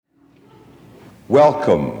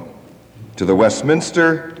Welcome to the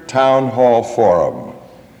Westminster Town Hall Forum,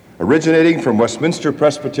 originating from Westminster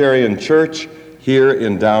Presbyterian Church here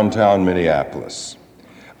in downtown Minneapolis.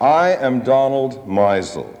 I am Donald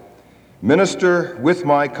Meisel, minister with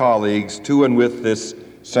my colleagues to and with this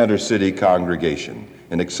Center City congregation,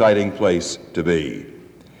 an exciting place to be.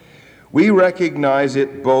 We recognize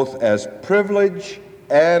it both as privilege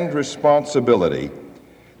and responsibility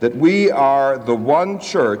that we are the one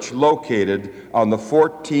church located on the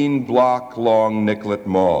 14-block-long Nicollet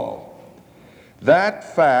Mall. That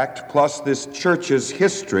fact, plus this church's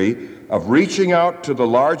history of reaching out to the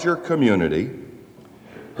larger community,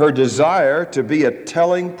 her desire to be a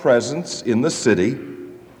telling presence in the city,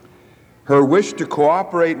 her wish to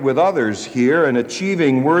cooperate with others here in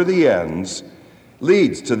achieving worthy ends,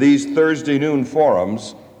 leads to these Thursday noon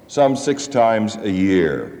forums some 6 times a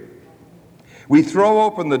year. We throw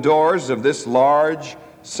open the doors of this large,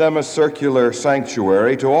 semicircular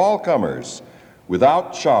sanctuary to all comers,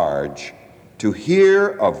 without charge, to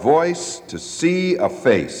hear a voice, to see a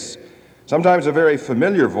face, sometimes a very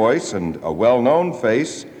familiar voice and a well-known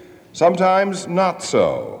face, sometimes not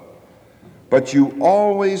so. But you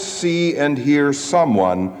always see and hear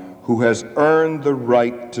someone who has earned the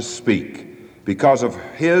right to speak because of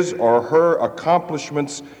his or her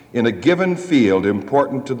accomplishments in a given field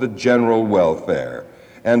important to the general welfare,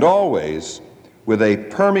 and always with a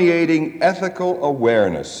permeating ethical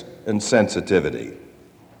awareness and sensitivity.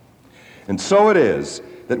 And so it is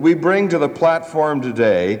that we bring to the platform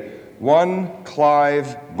today one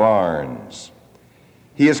Clive Barnes.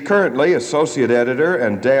 He is currently associate editor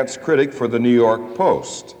and dance critic for the New York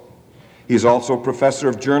Post. He's also professor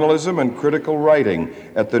of journalism and critical writing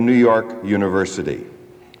at the New York University.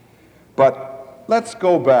 But let's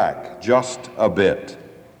go back just a bit.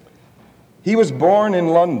 He was born in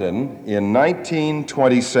London in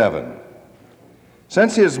 1927.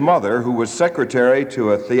 Since his mother, who was secretary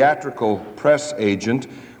to a theatrical press agent,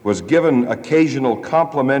 was given occasional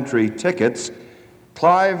complimentary tickets,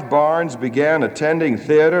 Clive Barnes began attending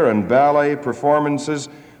theater and ballet performances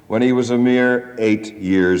when he was a mere 8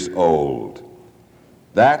 years old.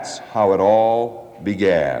 That's how it all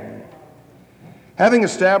began. Having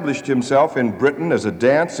established himself in Britain as a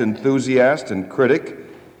dance enthusiast and critic,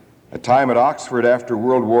 a time at Oxford after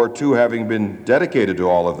World War II having been dedicated to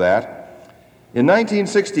all of that, in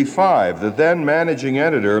 1965, the then managing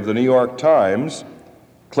editor of the New York Times,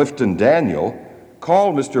 Clifton Daniel,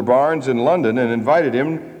 called Mr. Barnes in London and invited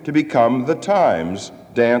him to become the Times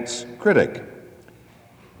dance critic.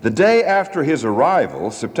 The day after his arrival,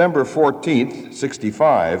 September 14th,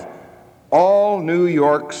 65, all New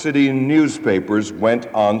York City newspapers went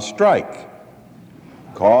on strike.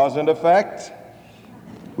 Cause and effect?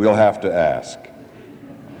 We'll have to ask.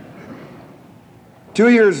 2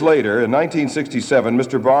 years later, in 1967,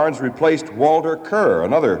 Mr. Barnes replaced Walter Kerr,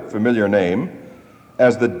 another familiar name,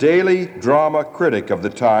 as the daily drama critic of the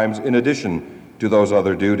Times in addition to those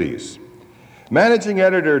other duties. Managing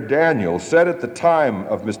editor Daniel said at the time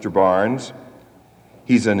of Mr. Barnes,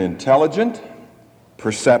 "He's an intelligent,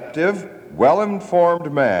 perceptive,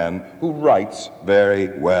 well-informed man who writes very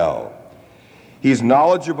well. He's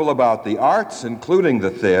knowledgeable about the arts, including the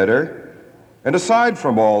theater, and aside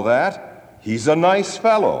from all that, he's a nice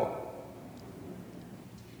fellow."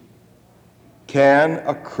 Can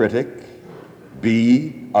a critic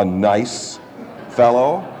be a nice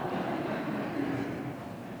fellow?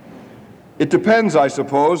 It depends, I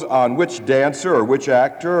suppose, on which dancer or which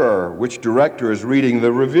actor or which director is reading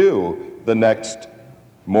the review the next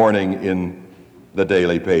morning in the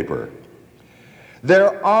daily paper.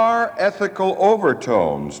 There are ethical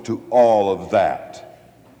overtones to all of that,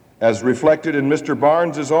 as reflected in Mr.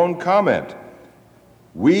 Barnes's own comment.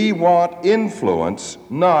 We want influence,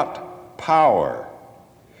 not power.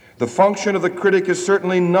 The function of the critic is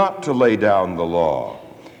certainly not to lay down the law.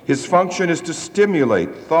 His function is to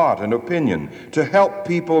stimulate thought and opinion, to help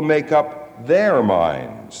people make up their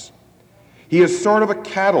minds. He is sort of a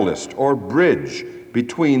catalyst or bridge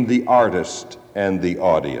between the artist and the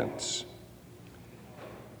audience.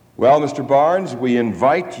 Well, Mr. Barnes, we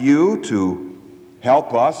invite you to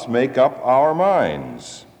help us make up our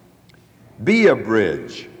minds. Be a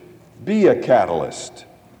bridge, be a catalyst.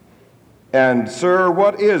 And, sir,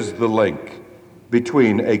 what is the link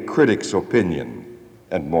between a critic's opinion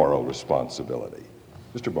and moral responsibility?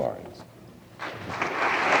 Mr. Barnes.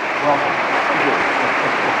 Welcome.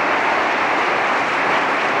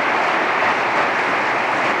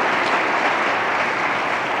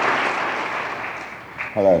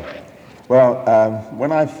 Hello. Well,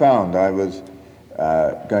 when I found I was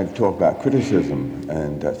going to talk about criticism,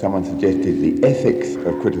 and someone suggested the ethics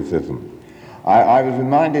of criticism, I was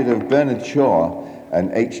reminded of Bernard Shaw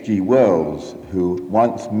and H.G. Wells, who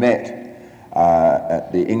once met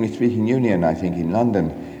at the English-speaking Union, I think, in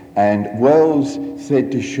London. And Wells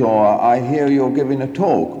said to Shaw, "I hear you're giving a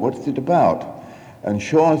talk. What's it about?" And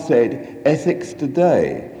Shaw said, "Ethics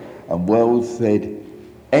Today." And Wells said,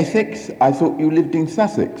 "Ethics? I thought you lived in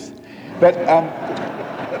Sussex." But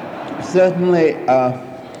certainly,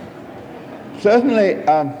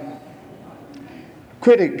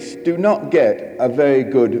 critics do not get a very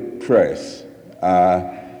good press.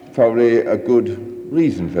 Probably a good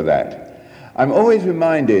reason for that. I'm always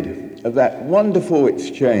reminded of that wonderful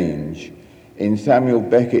exchange in Samuel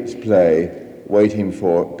Beckett's play, Waiting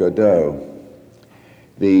for Godot.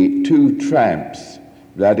 The two tramps,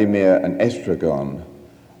 Vladimir and Estragon,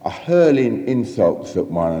 are hurling insults at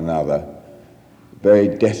one another very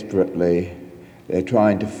desperately. They're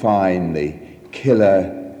trying to find the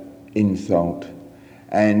killer insult,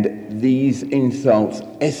 and these insults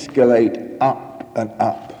escalate up and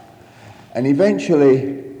up. And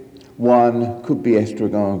eventually, one, could be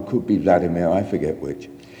Estragon, could be Vladimir, I forget which,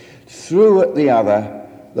 threw at the other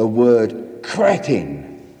the word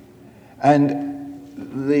cretin. And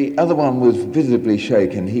the other one was visibly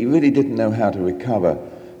shaken. He really didn't know how to recover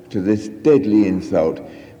to this deadly insult,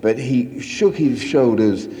 but he shook his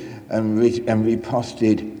shoulders and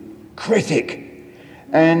riposted, "Critic!"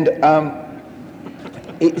 And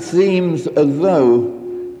it seems as though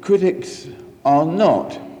critics are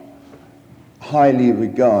not highly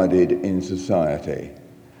regarded in society.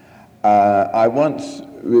 I once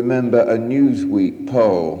remember a Newsweek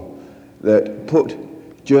poll that put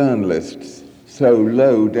journalists so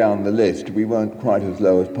low down the list. We weren't quite as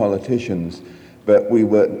low as politicians, but we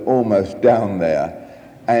were almost down there.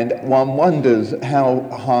 And one wonders how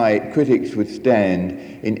high critics would stand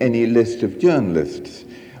in any list of journalists.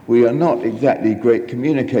 We are not exactly great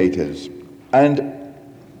communicators. And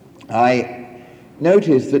I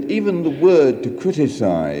notice that even the word to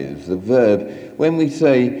criticize, the verb, when we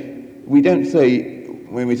say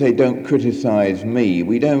don't criticize me,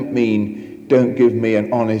 we don't mean don't give me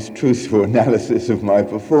an honest, truthful analysis of my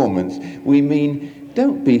performance. We mean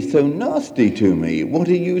don't be so nasty to me. What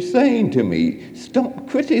are you saying to me? Stop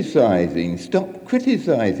criticizing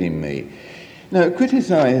me. Now,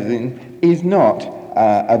 criticizing is not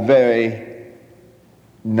a very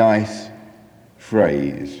nice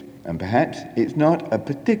phrase. And perhaps it's not a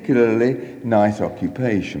particularly nice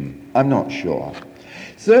occupation. I'm not sure.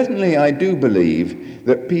 Certainly, I do believe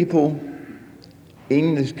that people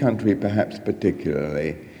in this country, perhaps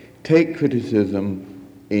particularly, take criticism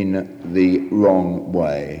in the wrong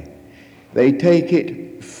way. They take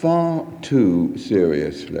it far too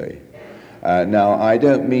seriously. Now, I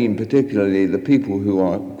don't mean particularly the people who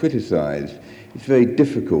are criticized. It's very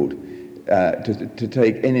difficult to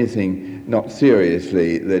take anything not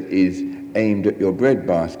seriously that is aimed at your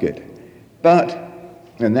breadbasket. But,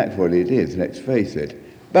 and that's what it is, let's face it,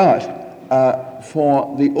 but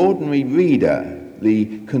for the ordinary reader,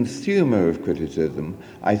 the consumer of criticism,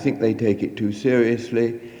 I think they take it too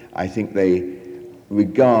seriously. I think they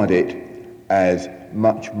regard it as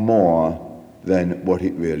much more than what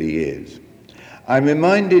it really is. I'm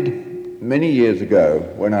reminded many years ago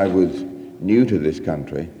when I was new to this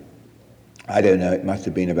country, I don't know, it must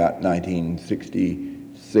have been about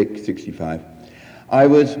 1966, 65. I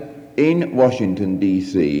was in Washington,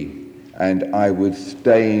 D.C., and I was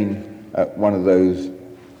staying at one of those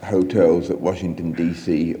hotels that Washington,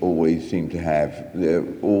 D.C. always seem to have. They're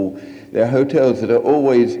hotels that are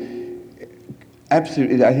always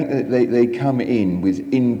absolutely, I think that they come in with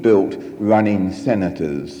inbuilt running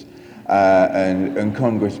senators and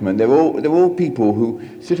congressmen. They're all people who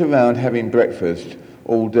sit around having breakfast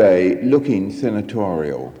all day looking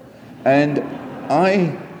senatorial. And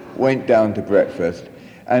I went down to breakfast,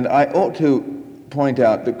 and I ought to point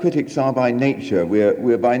out that critics are by nature, we're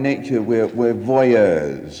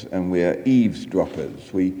voyeurs and we're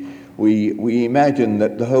eavesdroppers. We imagine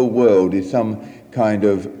that the whole world is some kind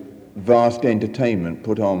of vast entertainment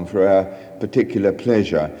put on for our particular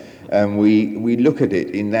pleasure, and we look at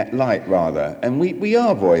it in that light rather. And we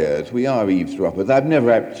are voyeurs, we are eavesdroppers. I've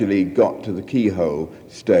never actually got to the keyhole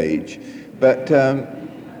stage, but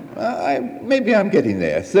maybe I'm getting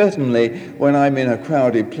there. Certainly, when I'm in a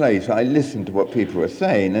crowded place, I listen to what people are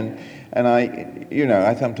saying, and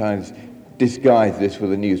I sometimes disguise this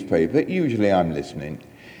with a newspaper. Usually, I'm listening.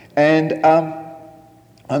 And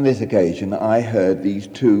on this occasion, I heard these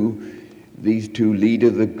two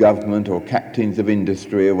leaders of government or captains of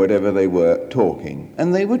industry or whatever they were talking,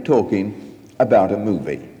 and they were talking about a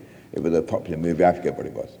movie. It was a popular movie. I forget what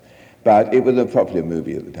it was, but it was a popular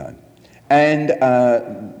movie at the time. And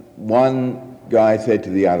one guy said to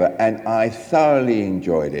the other, and I thoroughly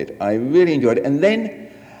enjoyed it. I really enjoyed it. And then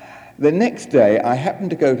the next day, I happened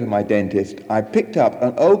to go to my dentist. I picked up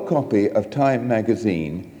an old copy of Time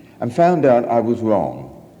magazine and found out I was wrong.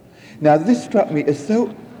 Now, this struck me as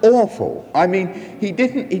so awful. I mean, he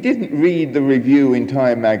didn't read the review in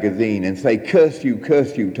Time magazine and say, curse you,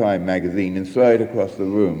 Time magazine, and throw it across the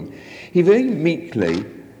room. He very meekly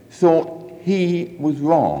thought he was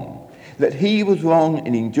wrong, that he was wrong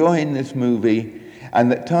in enjoying this movie,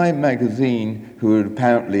 and that Time magazine, who had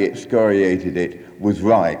apparently excoriated it, was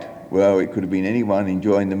right. Well, it could have been anyone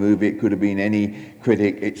enjoying the movie, it could have been any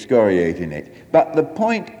critic excoriating it. But the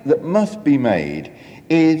point that must be made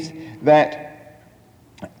is that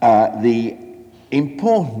the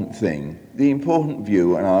important thing, the important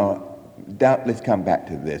view, and I'll doubtless come back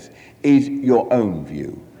to this, is your own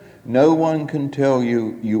view. No one can tell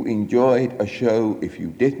you you enjoyed a show if you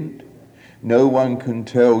didn't. No one can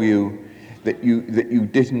tell you that you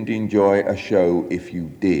didn't enjoy a show if you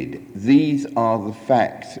did. These are the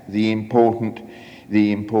facts, the important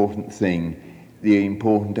thing, the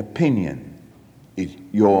important opinion is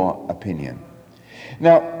your opinion.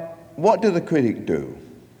 Now, what does the critic do?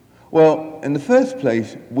 Well, in the first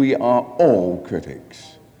place, we are all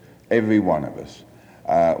critics, every one of us.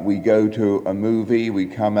 We go to a movie, we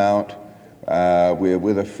come out, we're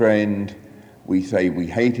with a friend, we say we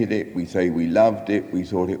hated it, we say we loved it, we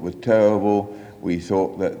thought it was terrible, we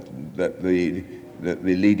thought that the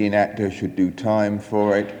leading actor should do time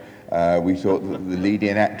for it, we thought that the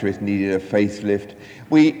leading actress needed a facelift.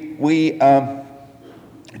 We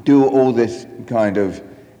do all this kind of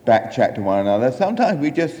back chat to one another. Sometimes we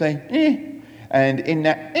just say, and in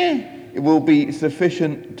that, it will be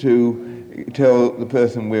sufficient to tell the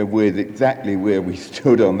person we're with exactly where we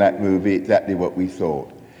stood on that movie, exactly what we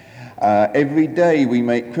thought. Every day we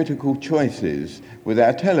make critical choices with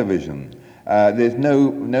our television. There's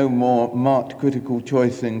no more marked critical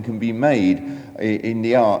choice than can be made in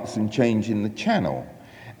the arts than changing the channel.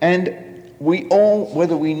 And we all,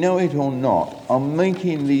 whether we know it or not, are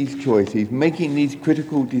making these choices, making these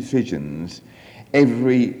critical decisions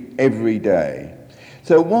every day.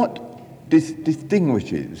 So what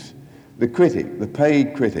distinguishes the critic, the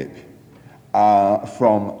paid critic,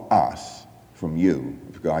 from us, from you?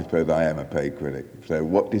 Because I suppose I am a paid critic. So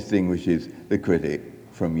what distinguishes the critic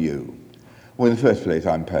from you? Well, in the first place,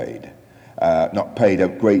 I'm paid. Not paid a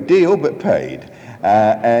great deal, but paid.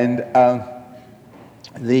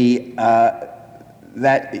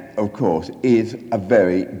 That, of course, is a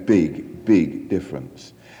very big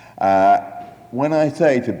difference. When I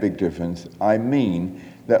say it's a big difference, I mean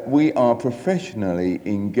that we are professionally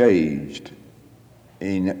engaged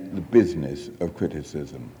in the business of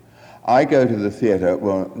criticism. I go to the theatre,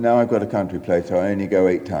 well, now I've got a country place, so I only go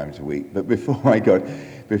 8 times a week, but before my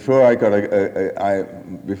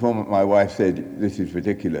wife said, this is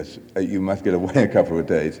ridiculous, you must get away a couple of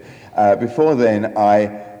days, before then I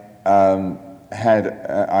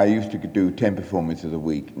used to do 10 performances a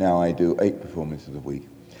week. Now I do 8 performances a week.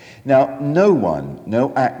 Now,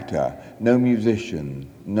 no actor, no musician,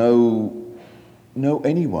 no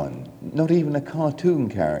anyone, not even a cartoon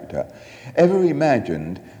character, ever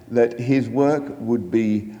imagined that his work would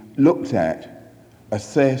be looked at,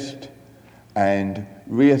 assessed, and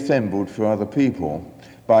reassembled for other people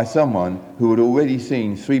by someone who had already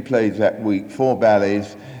seen 3 plays that week, 4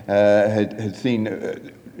 ballets, had seen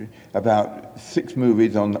about 6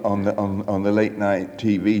 movies on the late night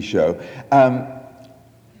TV show.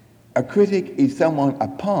 A critic is someone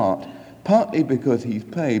apart, partly because he's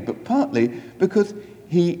paid, but partly because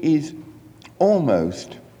he is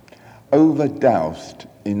almost overdoused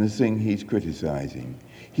in the thing he's criticizing.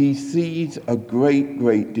 He sees a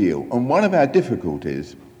great deal. And one of our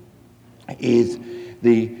difficulties is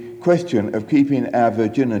the question of keeping our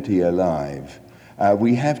virginity alive.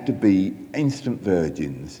 We have to be instant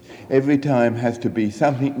virgins. Every time has to be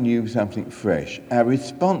something new, something fresh. Our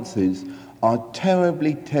responses are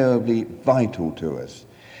terribly vital to us.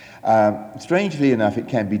 Strangely enough, it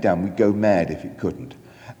can be done. We'd go mad if it couldn't.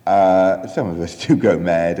 Some of us do go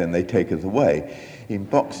mad and they take us away in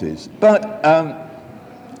boxes. But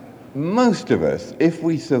most of us, if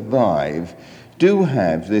we survive, do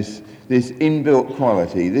have this inbuilt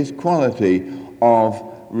quality, this quality of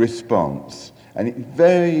response. And it's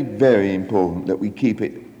very important that we keep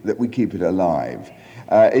it alive.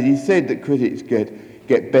 It is said that critics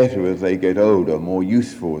get better as they get older, more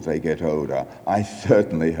useful as they get older. I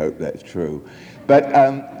certainly hope that's true. But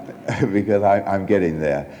because I'm getting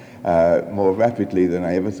there more rapidly than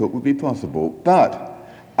I ever thought would be possible. But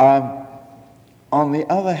on the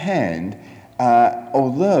other hand,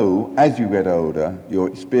 although as you get older, your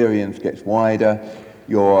experience gets wider,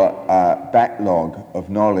 your backlog of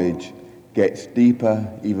knowledge gets deeper,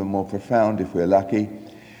 even more profound if we're lucky,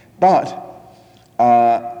 but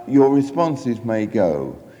your responses may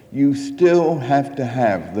go. You still have to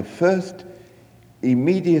have the first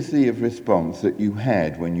immediacy of response that you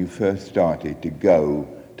had when you first started to go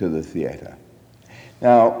to the theatre.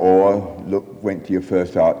 Now, or went to your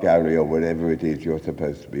first art gallery or whatever it is you're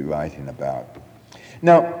supposed to be writing about.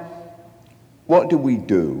 Now, what do we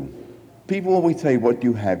do? People always say, what do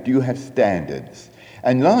you have? Do you have standards?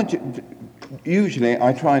 And usually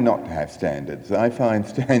I try not to have standards. I find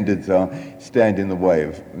standards stand in the way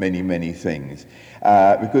of many, many things.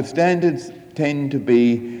 Because standards tend to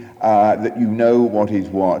be that you know what is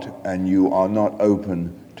what, and you are not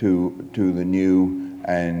open to the new,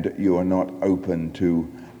 and you are not open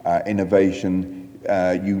to innovation.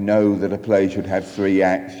 You know that a play should have 3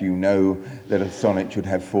 acts, you know that a sonnet should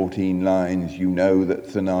have 14 lines, you know that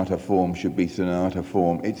sonata form should be sonata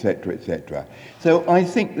form, etc., etc. So I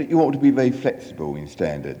think that you ought to be very flexible in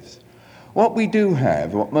standards. What we do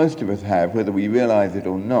have, what most of us have, whether we realize it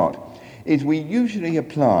or not, is we usually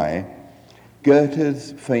apply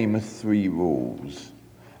Goethe's famous 3 rules.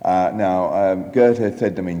 Now, Goethe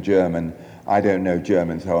said them in German. I don't know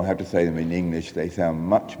German, so I'll have to say them in English. They sound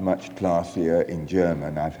much, much classier in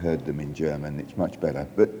German. I've heard them in German. It's much better.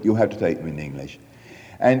 But you'll have to take them in English.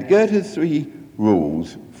 And Goethe's 3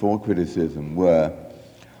 rules for criticism were,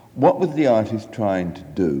 what was the artist trying to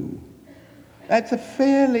do? That's a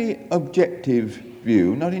fairly objective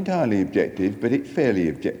view. Not entirely objective, but it's fairly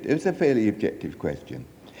objective. It's a fairly objective question.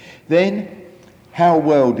 Then, how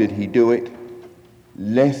well did he do it?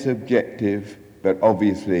 Less objective, but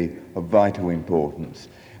obviously of vital importance.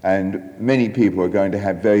 And many people are going to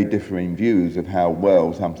have very differing views of how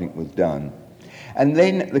well something was done. And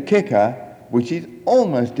then the kicker, which is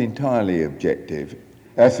almost entirely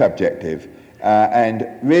subjective, and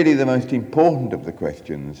really the most important of the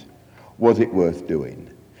questions, was it worth doing?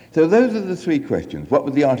 So those are the 3 questions. What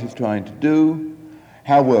was the artist trying to do?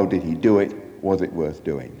 How well did he do it? Was it worth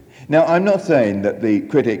doing? Now, I'm not saying that the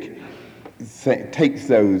critic takes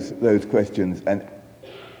those questions and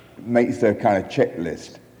makes their kind of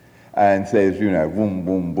checklist and says, boom,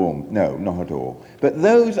 boom, boom. No, not at all. But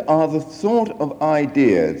those are the sort of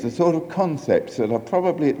ideas, the sort of concepts that are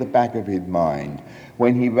probably at the back of his mind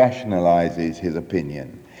when he rationalizes his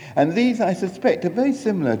opinion. And these, I suspect, are very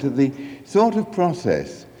similar to the sort of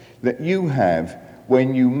process that you have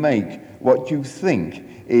when you make what you think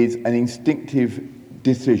is an instinctive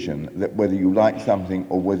decision, that whether you like something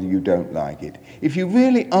or whether you don't like it. If you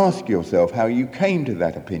really ask yourself how you came to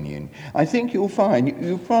that opinion, I think you'll find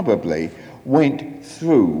you probably went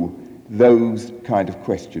through those kind of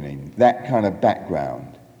questioning, that kind of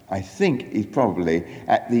background, I think is probably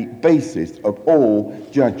at the basis of all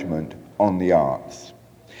judgment on the arts.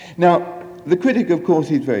 Now, the critic, of course,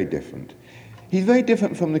 is very different. He's very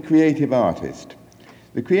different from the creative artist.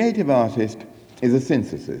 The creative artist is a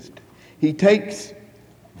synthesist. He takes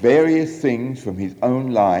various things from his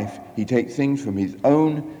own life, he takes things from his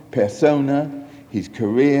own persona, his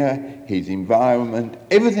career, his environment,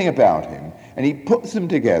 everything about him, and he puts them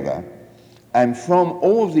together, and from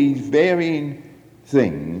all these varying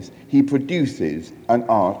things, he produces an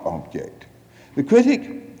art object. The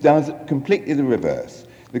critic does completely the reverse.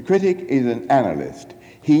 The critic is an analyst.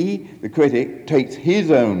 The critic, takes his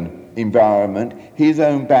own environment, his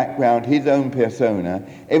own background, his own persona,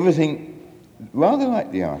 everything rather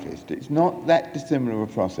like the artist. It's not that dissimilar a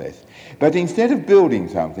process. But instead of building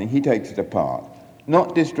something, he takes it apart.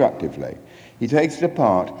 Not destructively. He takes it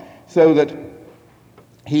apart so that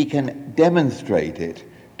he can demonstrate it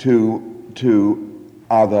to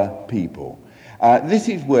other people. This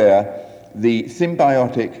is where the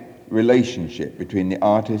symbiotic relationship between the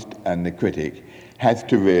artist and the critic has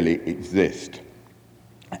to really exist.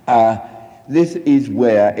 This is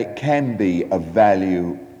where it can be of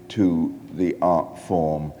value to the art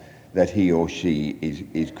form that he or she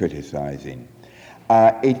is criticizing.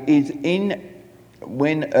 It is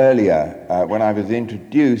when I was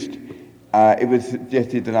introduced, it was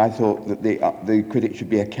suggested that I thought that the critic should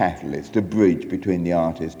be a catalyst, a bridge between the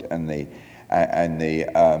artist and the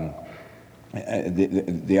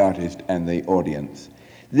artist and the audience.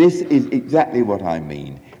 This is exactly what I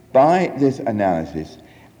mean. By this analysis,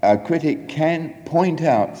 a critic can point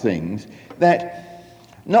out things that,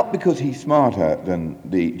 not because he's smarter than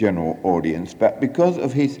the general audience, but because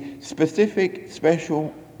of his specific,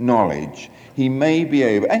 special knowledge, he may be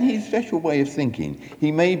able, and his special way of thinking,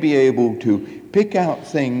 he may be able to pick out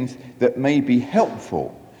things that may be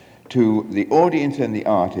helpful to the audience and the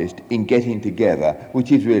artist in getting together,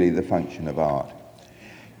 which is really the function of art.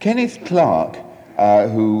 Kenneth Clark,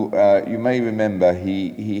 who you may remember,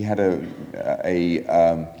 he had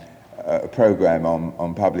a program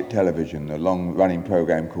on public television, a long-running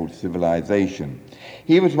program called Civilization.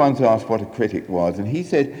 He was once asked what a critic was, and he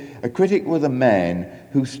said a critic was a man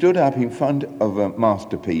who stood up in front of a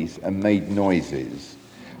masterpiece and made noises.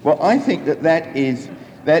 Well, I think that is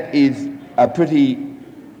a pretty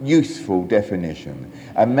useful definition.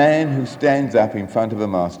 A man who stands up in front of a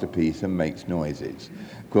masterpiece and makes noises.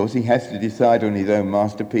 Of course, he has to decide on his own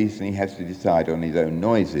masterpiece and he has to decide on his own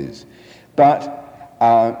noises. But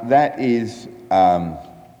that is,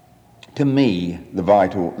 to me, the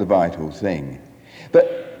vital thing.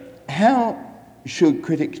 But how should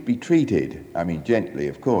critics be treated? I mean, gently,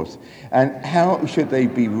 of course. And how should they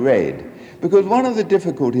be read? Because one of the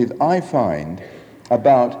difficulties I find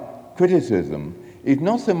about criticism is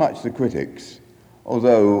not so much the critics,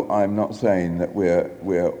 although I'm not saying that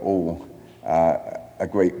we're all a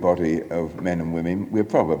great body of men and women. We're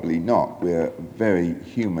probably not. We're very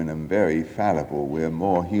human and very fallible. We're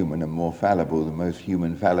more human and more fallible than most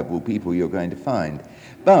human fallible people you're going to find.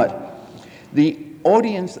 But the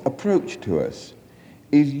audience approach to us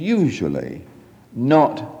is usually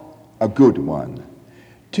not a good one.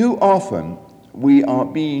 Too often we are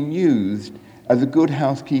being used as a good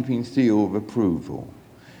housekeeping seal of approval.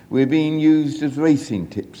 We're being used as racing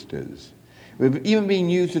tipsters. We're even being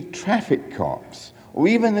used as traffic cops or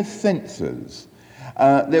even as censors.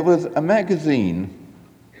 There was a magazine,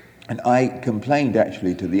 and I complained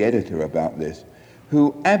actually to the editor about this,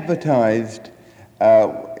 who advertised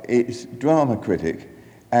its drama critic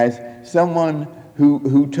as someone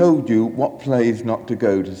who told you what plays not to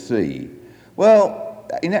go to see. Well,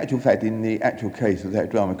 in actual fact, in the actual case of that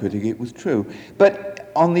drama critic, it was true.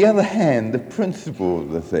 But on the other hand, the principle of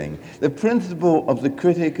the thing, the principle of the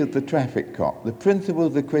critic of the traffic cop, the principle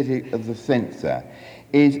of the critic of the censor,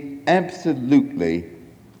 is absolutely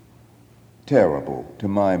terrible to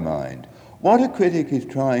my mind. What a critic is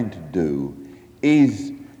trying to do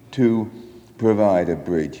is to provide a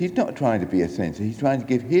bridge. He's not trying to be a censor. He's trying to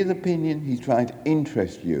give his opinion. He's trying to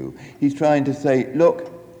interest you. He's trying to say,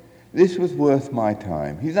 look, this was worth my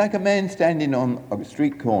time. He's like a man standing on a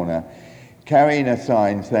street corner carrying a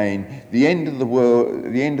sign saying, the end of the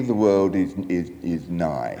world is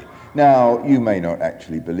nigh. Now, you may not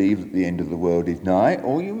actually believe that the end of the world is nigh,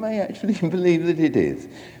 or you may actually believe that it is.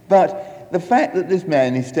 But the fact that this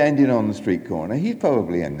man is standing on the street corner, he's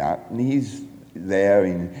probably a nut, and he's there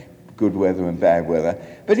in good weather and bad weather,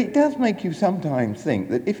 but it does make you sometimes think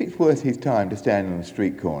that if it's worth his time to stand on the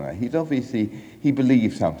street corner, he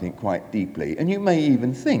believes something quite deeply. And you may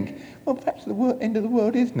even think, well, perhaps the end of the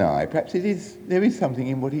world is nigh, perhaps there is something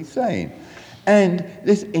in what he's saying. And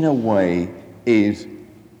this, in a way, is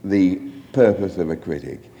the purpose of a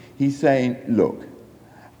critic. He's saying, look,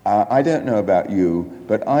 I don't know about you,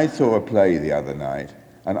 but I saw a play the other night,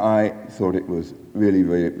 and I thought it was really,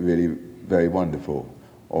 really, really very wonderful.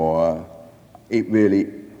 Or it really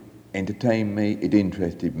entertained me, it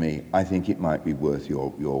interested me, I think it might be worth your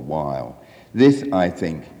while. This, I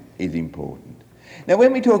think, is important. Now,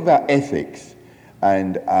 when we talk about ethics,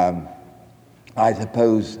 and I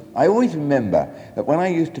suppose, I always remember that when I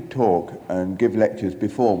used to talk and give lectures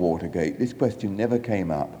before Watergate, this question never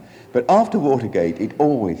came up. But after Watergate, it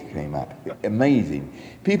always came up. Amazing.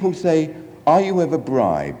 People say, are you ever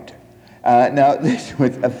bribed? Now, this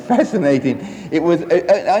was a fascinating,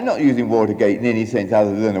 I'm not using Watergate in any sense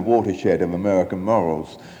other than a watershed of American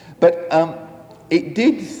morals, but it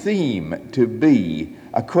did seem to be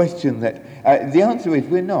a question that, the answer is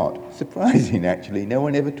we're not. Surprising, actually. No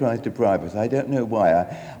one ever tries to bribe us. I don't know why.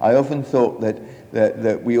 I often thought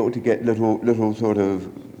that we ought to get little sort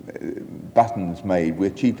of buttons made.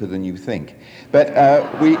 We're cheaper than you think. But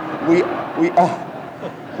we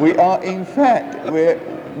are, in fact,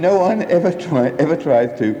 no one ever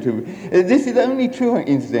tries to. This is only true,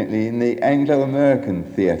 incidentally, in the Anglo-American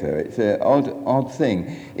theatre. It's an odd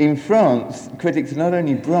thing. In France, critics are not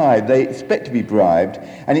only bribed; they expect to be bribed,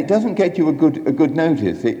 and it doesn't get you a good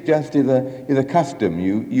notice. It just is a custom.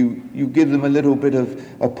 You give them a little bit of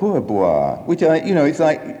a pourboire, which it's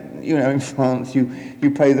like in France you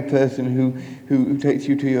pay the person who takes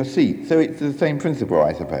you to your seat. So it's the same principle,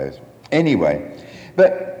 I suppose. Anyway,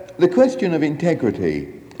 but the question of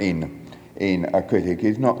integrity in a critic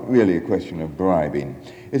is not really a question of bribing.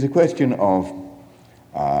 It's a question of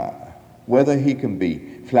whether he can be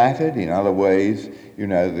flattered in other ways,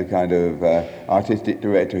 the kind of artistic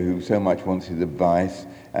director who so much wants his advice,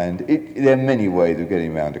 and there are many ways of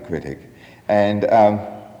getting around a critic. And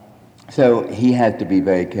So he has to be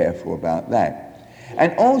very careful about that.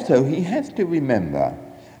 And also he has to remember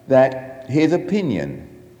that his opinion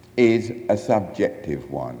is a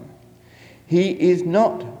subjective one. He is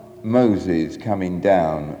not Moses coming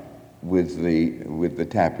down with the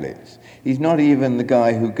tablets. He's not even the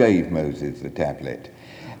guy who gave Moses the tablet.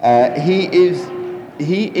 He is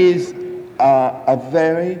a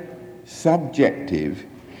very subjective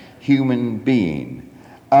human being.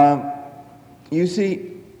 You see,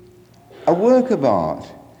 a work of art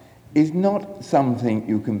is not something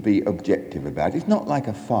you can be objective about. It's not like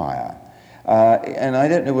a fire. And I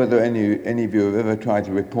don't know whether any of you have ever tried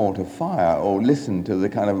to report a fire or listen to the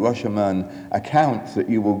kind of Rashomon accounts that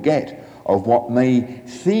you will get of what may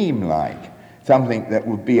seem like something that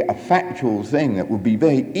would be a factual thing that would be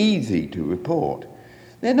very easy to report.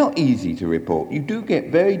 They're not easy to report. You do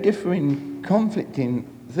get very differing, conflicting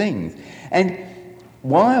things. And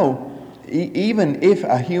while even if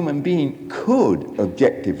a human being could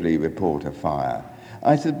objectively report a fire,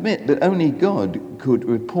 I submit that only God could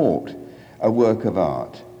report a work of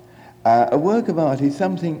art. A work of art is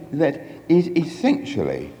something that is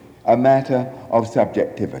essentially a matter of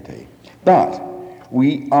subjectivity. But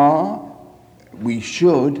we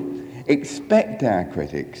should expect our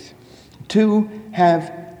critics to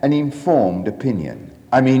have an informed opinion.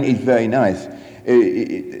 I mean, it's very nice.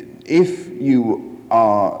 If you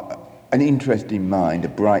are an interesting mind, a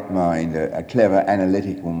bright mind, a clever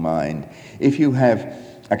analytical mind, if you have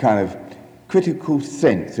a kind of critical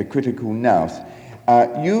sense, a critical nous,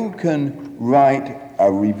 you can write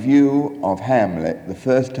a review of Hamlet the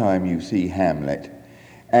first time you see Hamlet,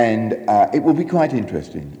 and it will be quite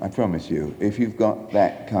interesting, I promise you. If you've got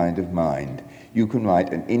that kind of mind, you can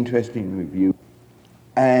write an interesting review.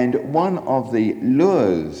 And one of the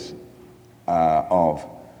lures of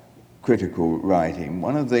critical writing,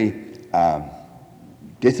 one of the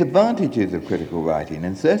disadvantages of critical writing,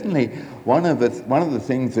 and certainly one of the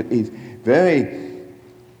things that is very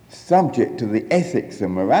subject to the ethics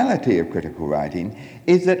and morality of critical writing,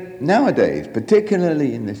 is that nowadays,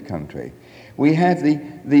 particularly in this country, we have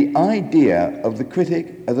the idea of the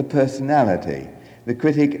critic as a personality, the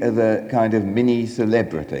critic as a kind of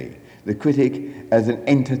mini-celebrity, the critic as an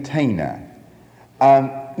entertainer.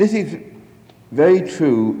 This is very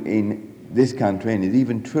true in this country, and is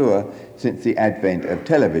even truer since the advent of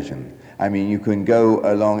television. I mean, you can go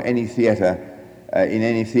along any theatre, in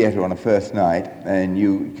any theatre on a first night, and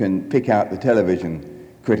you can pick out the television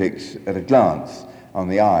critics at a glance on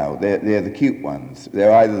the aisle. They're the cute ones.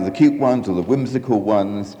 They're either the cute ones or the whimsical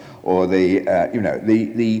ones, or the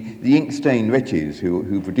ink-stained wretches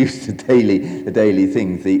who produce the daily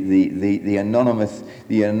things. The anonymous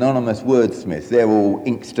wordsmiths. They're all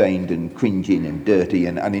ink-stained and cringing and dirty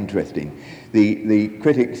and uninteresting. The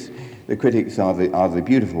critics are the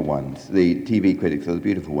beautiful ones. The TV critics are the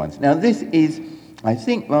beautiful ones. Now this is, I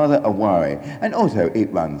think, rather a worry, and also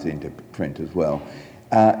it runs into print as well.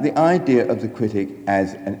 The idea of the critic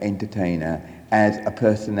as an entertainer, as a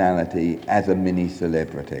personality, as a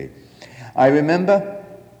mini-celebrity. I remember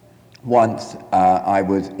once I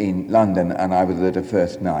was in London and I was at a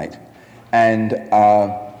first night, and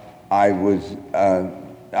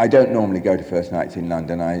I don't normally go to first nights in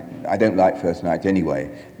London. I don't like first nights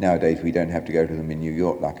anyway. Nowadays we don't have to go to them in New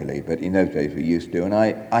York, luckily, but in those days we used to, and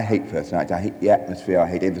I hate first nights. I hate the atmosphere, I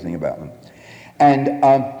hate everything about them. And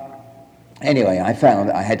anyway, I found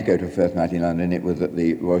that I had to go to a first night in London. It was at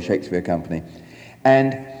the Royal Shakespeare Company.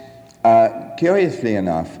 And curiously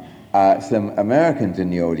enough, some Americans in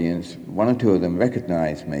the audience, one or two of them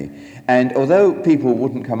recognized me. And although people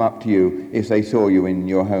wouldn't come up to you if they saw you in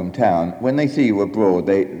your hometown, when they see you abroad,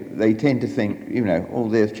 they tend to think, oh,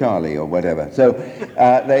 there's Charlie or whatever. So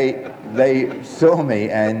they saw me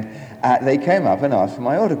and they came up and asked for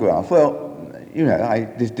my autograph. Well,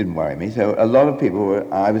 this didn't worry me. So a lot of people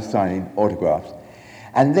I was signing autographs.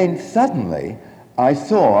 And then suddenly I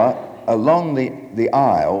saw along the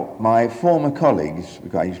aisle my former colleagues,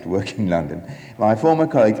 because I used to work in London, my former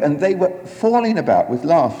colleagues, and they were falling about with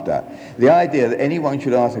laughter. The idea that anyone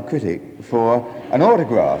should ask a critic for an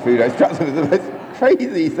autograph, struck them as the most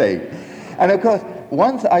crazy thing. And of course,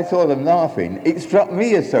 once I saw them laughing, it struck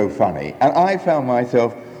me as so funny, and I found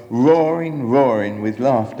myself roaring with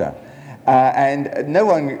laughter. And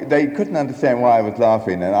they couldn't understand why I was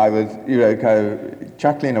laughing, and I was, kind of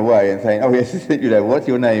chuckling away and saying, oh yes, what's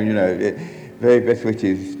your name, very best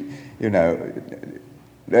wishes,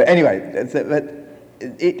 Anyway, but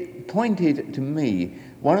it pointed to me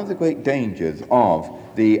one of the great dangers of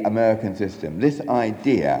the American system, this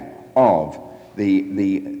idea of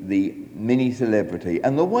the mini celebrity,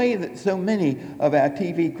 and the way that so many of our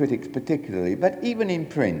TV critics particularly, but even in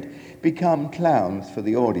print, become clowns for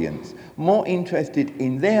the audience, more interested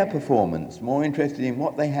in their performance, more interested in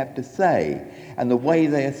what they have to say and the way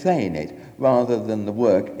they are saying it, rather than the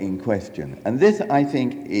work in question. And this, I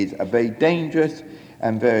think, is a very dangerous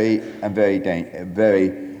and very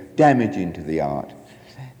damaging to the art.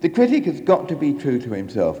 The critic has got to be true to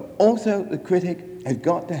himself. Also, the critic has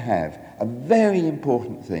got to have a very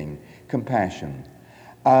important thing, compassion.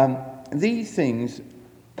 These things,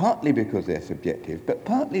 partly because they're subjective, but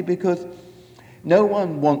partly because no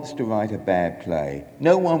one wants to write a bad play.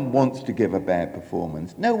 No one wants to give a bad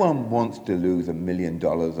performance. No one wants to lose $1 million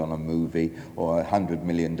on a movie or $100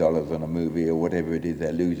 million on a movie or whatever it is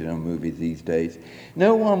they're losing on movies these days.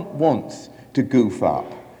 No one wants to goof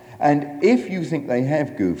up. And if you think they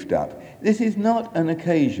have goofed up, this is not an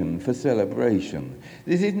occasion for celebration.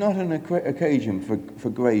 This is not an occasion for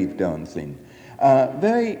grave dancing.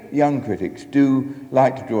 Very young critics do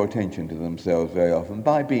like to draw attention to themselves very often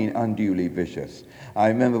by being unduly vicious. I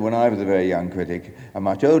remember when I was a very young critic, a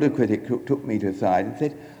much older critic took me to the side and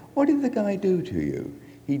said, "What did the guy do to you?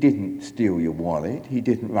 He didn't steal your wallet. He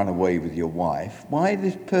didn't run away with your wife. Why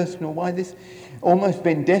this personal, why this almost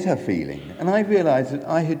vendetta feeling?" And I realized that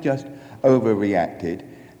I had just overreacted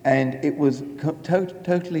and it was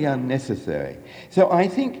totally unnecessary. So I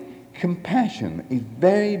think compassion is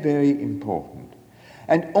very, very important.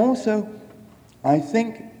 And also, I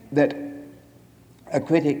think that a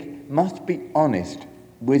critic must be honest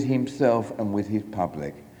with himself and with his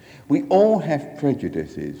public. We all have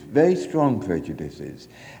prejudices, very strong prejudices,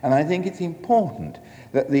 and I think it's important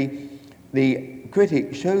that the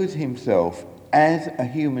critic shows himself as a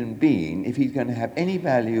human being if he's going to have any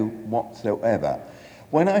value whatsoever.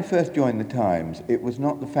 When I first joined the Times, it was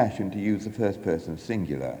not the fashion to use the first person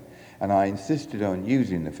singular, and I insisted on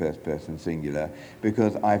using the first person singular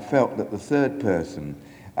because I felt that the third person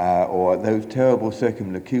or those terrible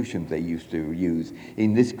circumlocutions they used to use,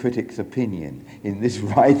 "in this critic's opinion," "in this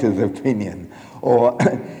writer's opinion," or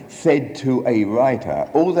 "said to a writer,"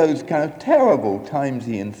 all those kind of terrible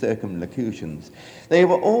Timesian circumlocutions, they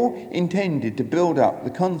were all intended to build up the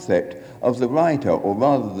concept of the writer, or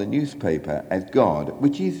rather the newspaper, as God,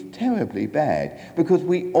 which is terribly bad, because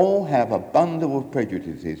we all have a bundle of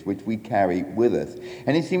prejudices which we carry with us.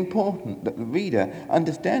 And it's important that the reader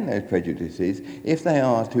understand those prejudices if they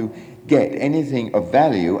are to get anything of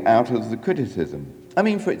value out of the criticism. I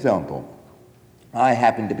mean, for example, I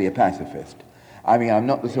happen to be a pacifist. I mean, I'm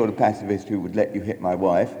not the sort of pacifist who would let you hit my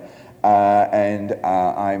wife, and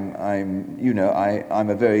I'm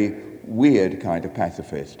a very weird kind of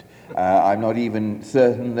pacifist. I'm not even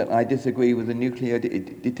certain that I disagree with the nuclear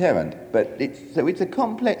deterrent, but it's a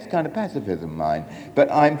complex kind of pacifism, mine.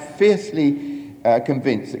 But I'm fiercely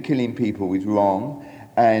convinced that killing people is wrong,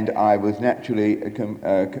 and I was naturally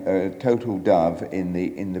a total dove in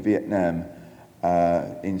the Vietnam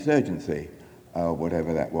insurgency,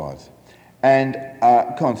 whatever that was. And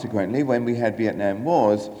consequently, when we had Vietnam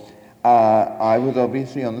Wars, I was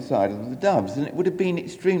obviously on the side of the doves, and it would have been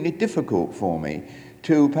extremely difficult for me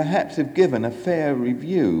to perhaps have given a fair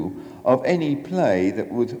review of any play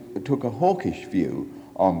that took a hawkish view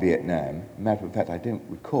on Vietnam. Matter of fact, I don't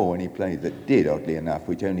recall any play that did, oddly enough,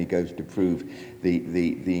 which only goes to prove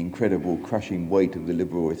the incredible crushing weight of the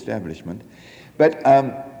liberal establishment. But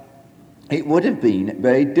it would have been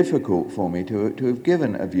very difficult for me to have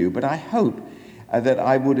given a view, but I hope that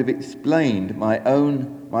I would have explained my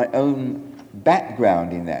own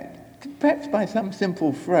background in that, perhaps by some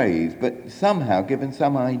simple phrase, but somehow given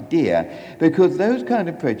some idea, because those kind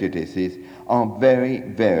of prejudices are very,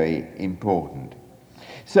 very important.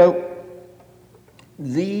 So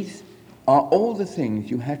these are all the things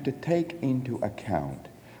you have to take into account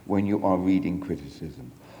when you are reading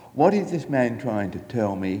criticism. What is this man trying to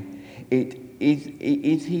tell me?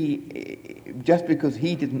 Is he, just because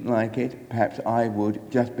he didn't like it, perhaps I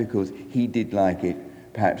would. Just because he did like it,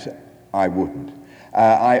 perhaps I wouldn't.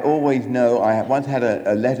 I always know, I once had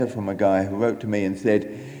a letter from a guy who wrote to me and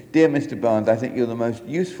said, "Dear Mr. Barnes, I think you're the most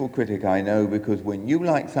useful critic I know, because when you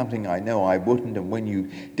like something I know I wouldn't, and when you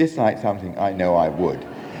dislike something I know I would."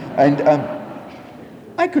 And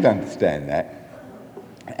I could understand that.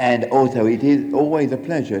 And also it is always a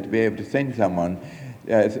pleasure to be able to send someone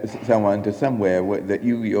to somewhere that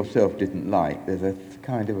you yourself didn't like. There's a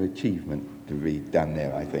kind of achievement to be done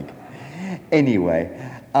there, I think. Anyway,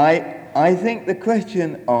 I think the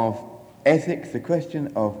question of ethics, the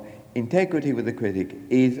question of integrity with the critic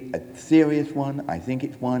is a serious one. I think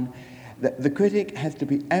it's one that the critic has to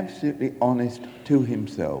be absolutely honest to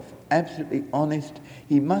himself. absolutely honest.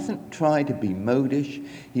 He mustn't try to be modish.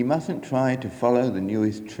 He mustn't try to follow the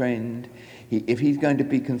newest trend. If he's going to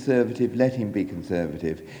be conservative, let him be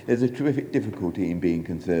conservative. There's a terrific difficulty in being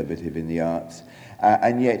conservative in the arts.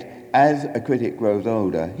 And yet, as a critic grows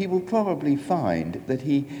older, he will probably find that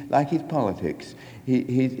he, like his politics,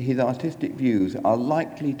 his artistic views are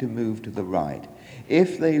likely to move to the right.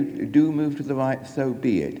 If they do move to the right, so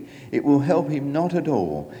be it. It will help him not at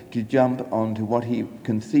all to jump onto what he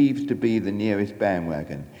conceives to be the nearest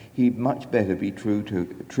bandwagon. He'd much better be true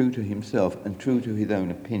to himself and true to his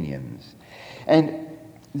own opinions. And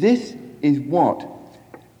this is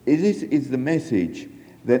the message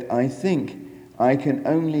that I think I can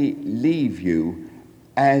only leave you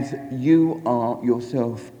as you are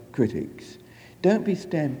yourself critics. Don't be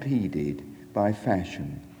stampeded by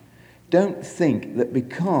fashion. Don't think that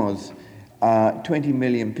because 20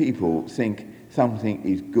 million people think something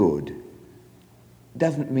is good,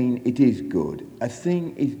 doesn't mean it is good. A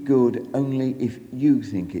thing is good only if you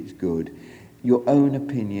think it's good. Your own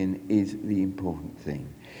opinion is the important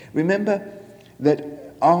thing. Remember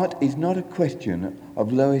that art is not a question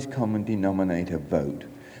of lowest common denominator vote.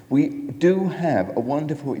 We do have a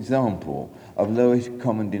wonderful example of lowest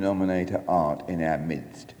common denominator art in our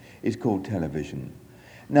midst. It's called television.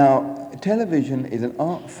 Now, television is an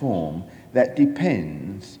art form that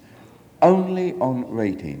depends only on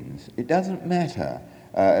ratings. It doesn't matter,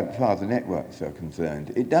 as far as the networks are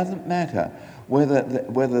concerned, it doesn't matter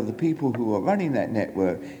whether the people who are running that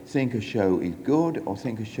network think a show is good or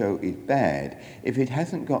think a show is bad. If it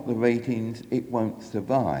hasn't got the ratings, it won't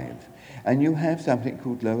survive. And you have something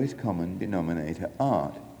called lowest common denominator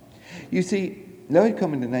art. You see, lowest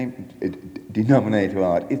common denominator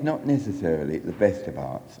art is not necessarily the best of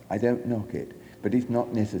arts. I don't knock it, but it's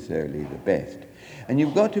not necessarily the best. And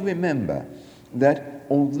you've got to remember that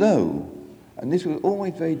although, and this was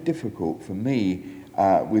always very difficult for me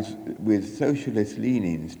with socialist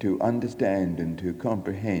leanings to understand and to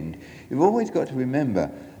comprehend, you've always got to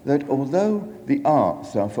remember that although the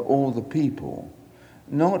arts are for all the people,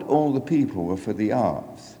 not all the people are for the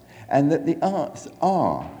arts, and that the arts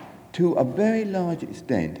are, to a very large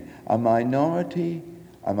extent, a minority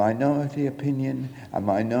opinion, a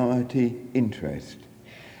minority interest.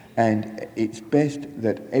 And it's best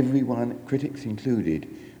that everyone, critics included,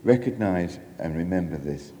 recognize and remember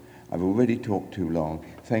this. I've already talked too long.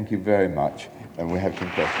 Thank you very much, and we have some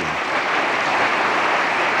questions.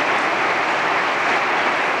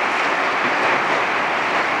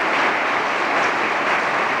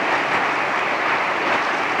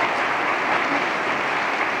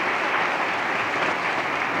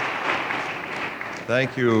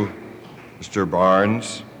 Thank you, Mr.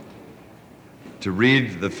 Barnes. To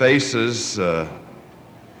read the faces of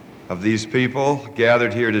these people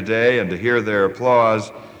gathered here today and to hear their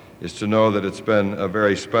applause is to know that it's been a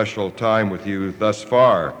very special time with you thus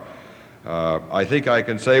far. I think I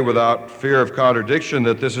can say without fear of contradiction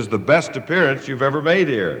that this is the best appearance you've ever made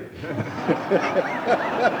here.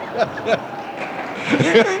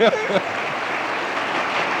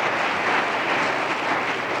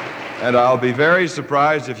 And I'll be very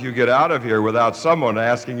surprised if you get out of here without someone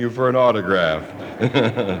asking you for an autograph.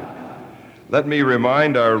 Let me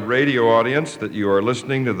remind our radio audience that you are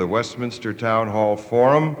listening to the Westminster Town Hall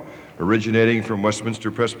Forum, originating from Westminster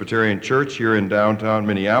Presbyterian Church here in downtown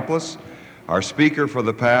Minneapolis. Our speaker for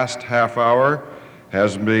the past half hour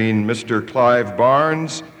has been Mr. Clive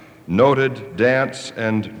Barnes, noted dance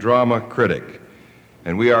and drama critic.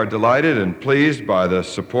 And we are delighted and pleased by the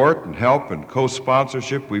support and help and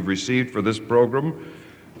co-sponsorship we've received for this program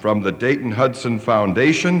from the Dayton Hudson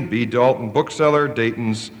Foundation, B. Dalton Bookseller,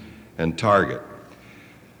 Dayton's, and Target.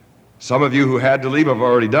 Some of you who had to leave have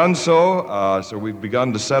already done so, so we've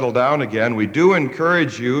begun to settle down again. We do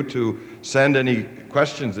encourage you to send any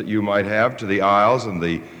questions that you might have to the aisles, and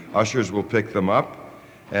the ushers will pick them up.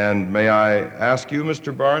 And may I ask you,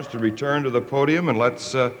 Mr. Barnes, to return to the podium, and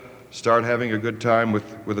let's start having a good time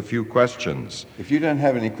with a few questions. If you don't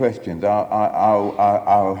have any questions,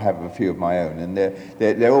 I'll have a few of my own, and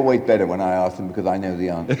they're always better when I ask them because I know the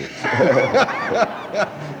answers.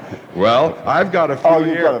 Well, I've got a few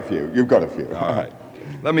you've here. You've got a few. All right.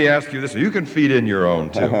 Let me ask you this. You can feed in your own,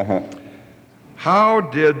 too. How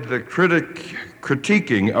did the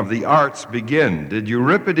critiquing of the arts begin? Did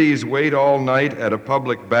Euripides wait all night at a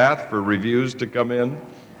public bath for reviews to come in?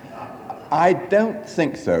 I don't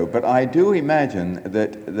think so, but I do imagine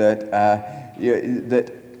that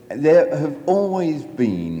there have always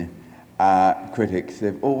been critics.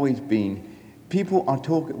 There've always been people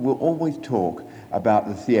will always talk about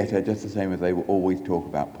the theatre just the same as they will always talk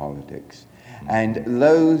about politics. And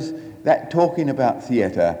that talking about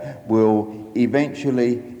theatre will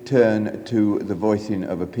eventually turn to the voicing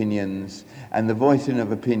of opinions, and the voicing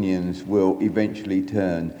of opinions will eventually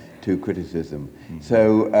turn to criticism. Mm-hmm.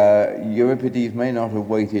 So Euripides may not have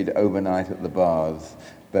waited overnight at the baths,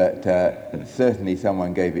 but certainly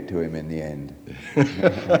someone gave it to him in the end.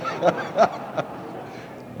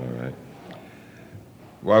 All right.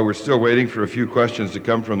 While we're still waiting for a few questions to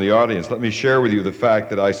come from the audience, let me share with you the fact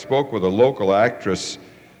that I spoke with a local actress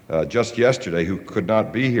just yesterday who could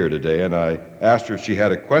not be here today, and I asked her if she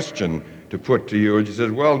had a question to put to you, and she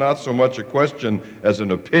said, well, not so much a question as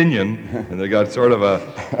an opinion, and they got sort of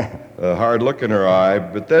a hard look in her eye,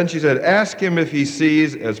 but then she said, ask him if he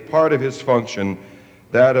sees as part of his function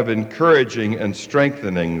that of encouraging and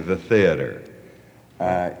strengthening the theater.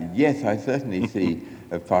 Yes, I certainly see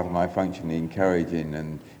as part of my function encouraging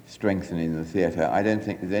and strengthening the theatre. I don't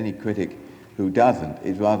think there's any critic who doesn't.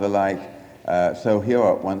 It's rather like, So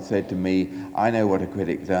Hero once said to me, I know what a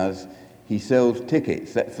critic does. He sells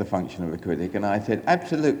tickets. That's the function of a critic. And I said,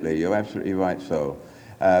 absolutely, you're absolutely right, so.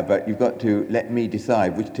 But you've got to let me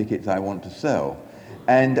decide which tickets I want to sell.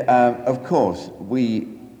 And of course, we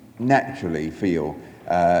naturally feel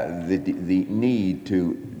the need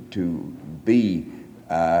to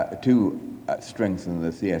strengthen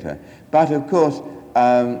the theatre. But of course,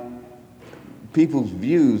 people's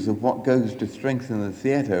views of what goes to strengthen the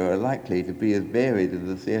theatre are likely to be as varied as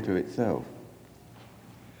the theatre itself.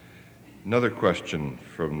 Another question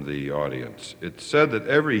from the audience. It's said that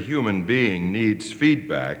every human being needs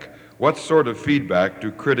feedback. What sort of feedback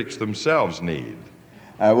do critics themselves need?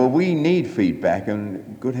 Well, we need feedback,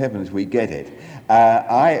 and good heavens, we get it.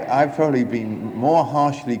 I've probably been more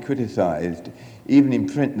harshly criticized, even in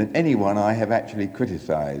print, than anyone I have actually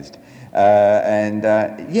criticized.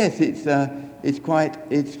 Yes,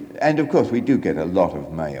 and of course, we do get a lot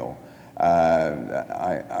of mail.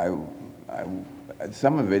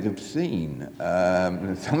 Some of it obscene,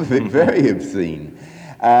 some of it very obscene.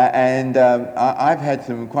 I've had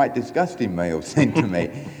some quite disgusting mail sent to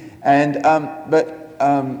me. But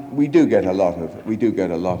we do get a lot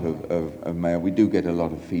of mail. We do get a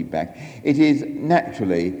lot of feedback. It is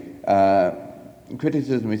naturally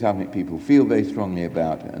criticism is something people feel very strongly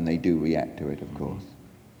about, and they do react to it, of course.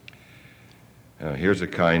 Here's a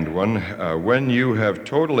kind one. When you have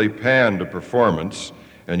totally panned a performance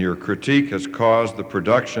and your critique has caused the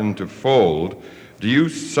production to fold, do you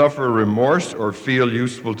suffer remorse or feel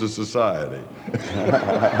useful to society?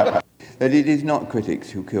 That it is not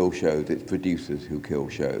critics who kill shows, it's producers who kill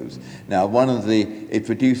shows. Now, it's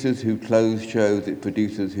producers who close shows, it's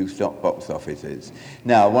producers who stop box offices.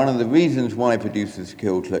 Now, one of the reasons why producers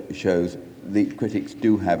kill shows, the critics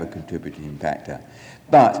do have a contributing factor.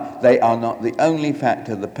 But they are not the only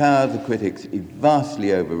factor. The power of the critics is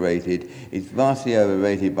vastly overrated. It's vastly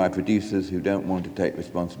overrated by producers who don't want to take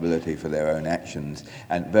responsibility for their own actions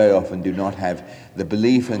and very often do not have the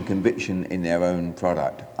belief and conviction in their own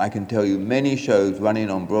product. I can tell you many shows running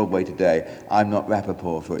on Broadway today, I'm Not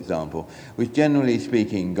Rappaport, for example, which generally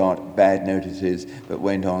speaking got bad notices but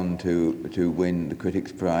went on to win the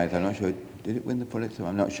Critics' Prize. I'm not sure. Did it win the Pulitzer?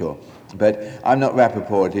 I'm not sure. But I'm Not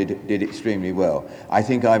Rappaport did extremely well. I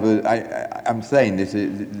think I'm saying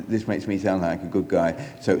this makes me sound like a good guy,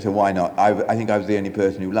 so why not? I think I was the only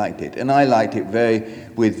person who liked it. And I liked it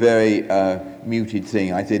with very muted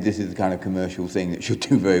thing. I said this is the kind of commercial thing that should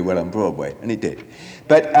do very well on Broadway, and it did.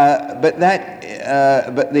 But the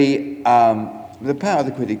power of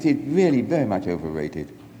the critics is really very much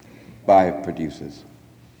overrated by producers.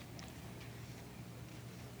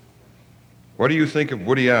 What do you think of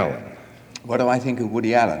Woody Allen? What do I think of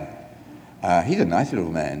Woody Allen? He's a nice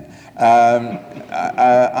little man.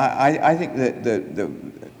 I think that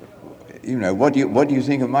what do you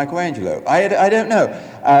think of Michelangelo? I don't know.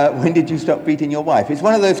 When did you stop beating your wife? It's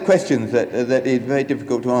one of those questions that is very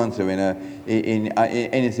difficult to answer in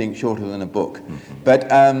anything shorter than a book. Mm-hmm.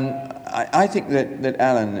 But I think that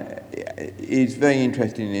Allen is very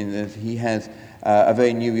interesting in that he has a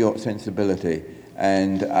very New York sensibility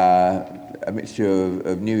and a mixture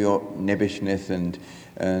of New York nebbishness and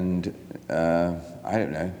I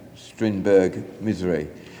don't know, Strindberg misery.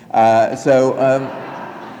 I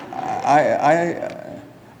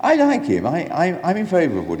like him. I'm in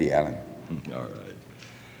favour of Woody Allen. All right.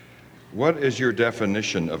 What is your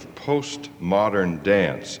definition of postmodern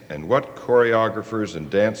dance, and what choreographers and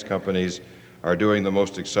dance companies are doing the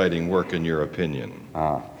most exciting work in your opinion?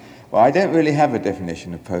 Well, I don't really have a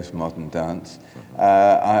definition of postmodern dance.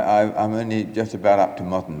 I'm only just about up to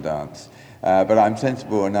modern dance. But I'm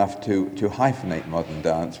sensible enough to hyphenate modern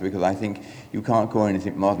dance because I think you can't call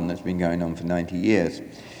anything modern that's been going on for 90 years.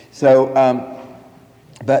 So,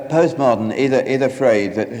 but postmodern is a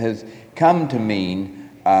phrase that has come to mean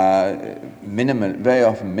very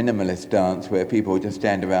often minimalist dance, where people just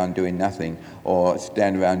stand around doing nothing or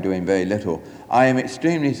stand around doing very little. I am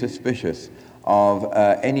extremely suspicious of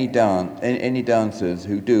any dancers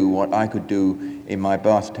who do what I could do in my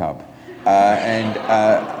bathtub. And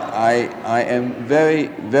I am very,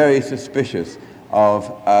 very suspicious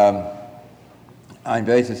of... I'm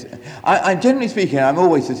generally speaking, I'm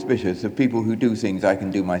always suspicious of people who do things I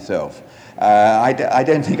can do myself. I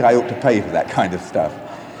don't think I ought to pay for that kind of stuff.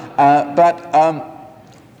 But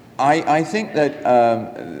I think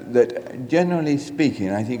that generally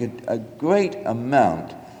speaking, I think a great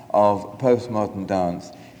amount of postmodern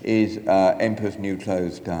dance is Emperor's New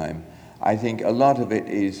Clothes time. I think a lot of it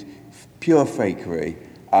is pure fakery.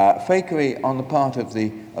 Fakery on the part of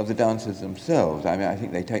the dancers themselves. I mean, I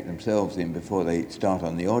think they take themselves in before they start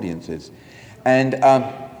on the audiences. And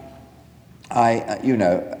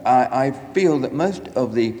I feel that most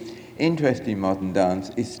of the interest in modern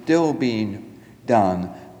dance is still being done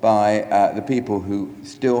by the people who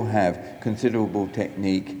still have considerable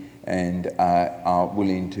technique and are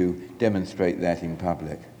willing to demonstrate that in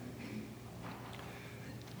public.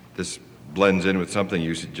 This blends in with something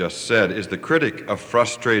you just said. Is the critic a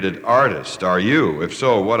frustrated artist? Are you? If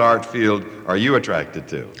so, what art field are you attracted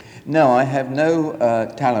to? No, I have no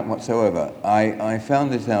talent whatsoever. I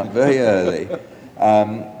found this out very early.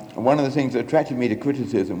 One of the things that attracted me to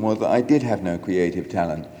criticism was that I did have no creative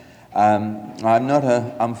talent. I'm not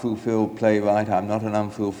an unfulfilled playwright, I'm not an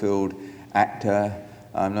unfulfilled actor,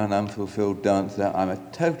 I'm not an unfulfilled dancer, I'm a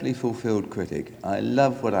totally fulfilled critic. I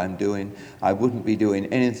love what I'm doing, I wouldn't be doing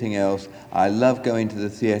anything else. I love going to the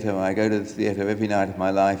theatre. I go to the theatre every night of my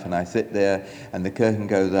life, and I sit there and the curtain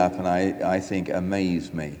goes up and I think,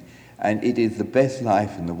 amaze me. And it is the best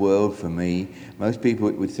life in the world for me. Most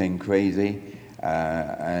people would think crazy,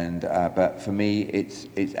 but for me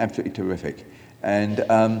it's absolutely terrific. And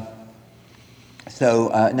no,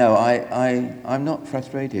 I'm not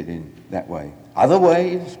frustrated in that way. Other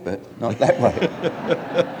ways, but not that way.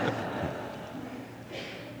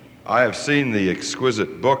 I have seen the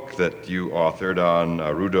exquisite book that you authored on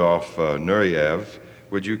Rudolf Nureyev.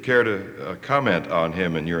 Would you care to comment on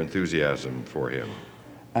him and your enthusiasm for him?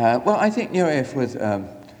 Well, I think Nureyev was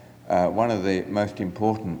one of the most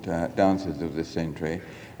important dancers of this century.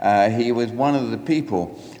 He was one of the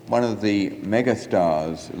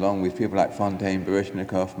megastars, along with people like Fontaine,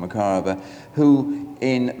 Baryshnikov, Makarova, who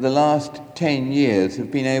in the last 10 years have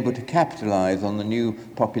been able to capitalize on the new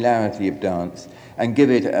popularity of dance and give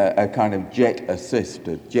it a kind of jet assist,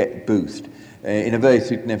 a jet boost, in a very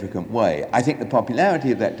significant way. I think the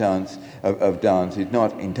popularity of that dance is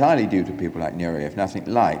not entirely due to people like Nureyev, nothing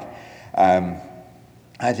like.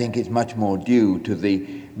 I think it's much more due to the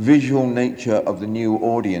visual nature of the new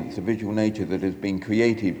audience, the visual nature that has been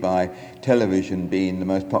created by television being the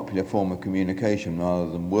most popular form of communication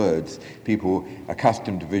rather than words. People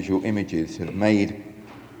accustomed to visual images have made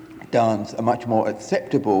dance a much more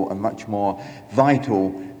acceptable and much more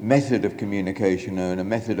vital method of communication and a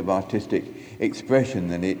method of artistic expression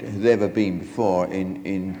than it has ever been before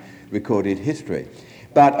in recorded history.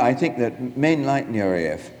 But I think that men like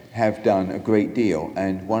Nureyev have done a great deal,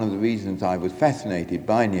 and one of the reasons I was fascinated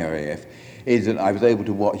by Nureyev is that I was able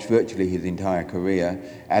to watch virtually his entire career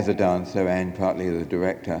as a dancer and partly as a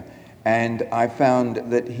director, and I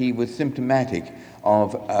found that he was symptomatic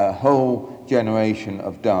of a whole generation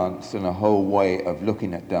of dance and a whole way of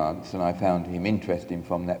looking at dance, and I found him interesting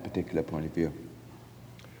from that particular point of view.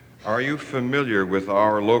 Are you familiar with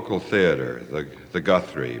our local theater, the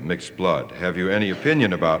Guthrie, Mixed Blood? Have you any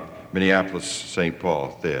opinion about Minneapolis St.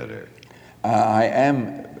 Paul Theater? I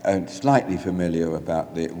am slightly familiar with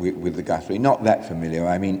the Guthrie, not that familiar.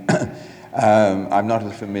 I mean, I'm not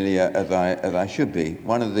as familiar as I should be.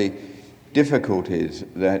 One of the difficulties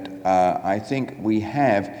that I think we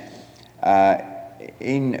have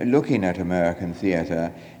in looking at American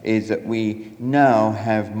theatre is that we now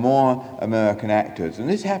have more American actors, and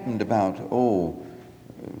this happened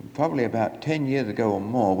probably about 10 years ago or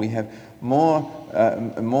more. We have more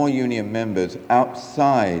union members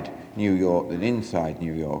outside New York than inside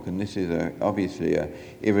New York, and this is obviously an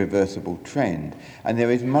irreversible trend. And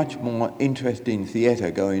there is much more interesting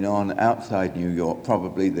theatre going on outside New York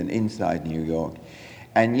probably than inside New York.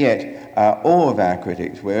 And yet, all of our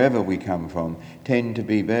critics, wherever we come from, tend to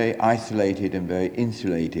be very isolated and very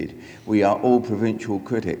insulated. We are all provincial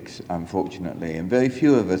critics, unfortunately, and very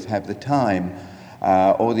few of us have the time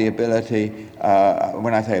or the ability,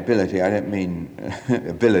 when I say ability, I don't mean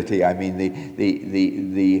ability, I mean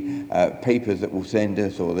the papers that will send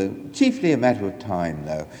us, chiefly a matter of time,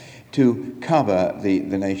 though, to cover the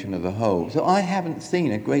nation as a whole. So I haven't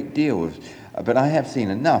seen a great deal but I have seen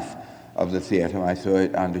enough of the theatre. I saw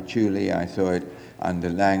it under Chuli, I saw it under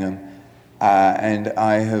Langham, and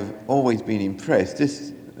I have always been impressed.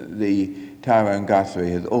 The Tyrone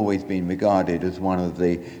Guthrie has always been regarded as one of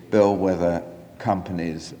the bellwether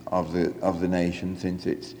companies of the nation since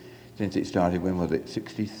it started. When was it?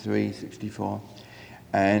 63, 64?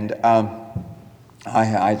 And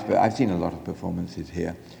I've seen a lot of performances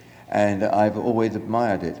here, and I've always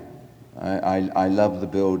admired it. I love the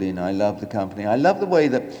building, I love the company, I love the way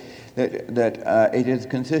that it has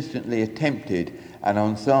consistently attempted an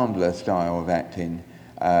ensemble style of acting,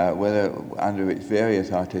 whether under its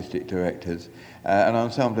various artistic directors, an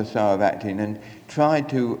ensemble style of acting, and tried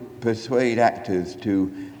to persuade actors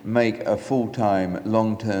to make a full-time,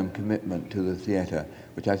 long-term commitment to the theatre,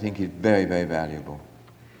 which I think is very, very valuable.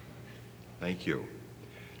 Thank you.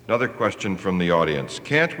 Another question from the audience.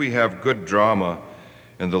 Can't we have good drama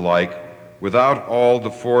and the like without all the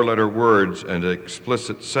four-letter words and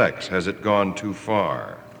explicit sex? Has it gone too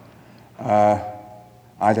far?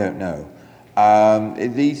 I don't know.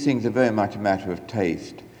 These things are very much a matter of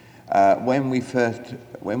taste. When we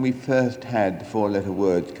first had the four-letter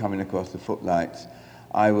words coming across the footlights,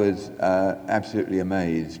 I was absolutely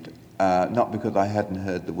amazed. Not because I hadn't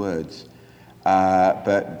heard the words,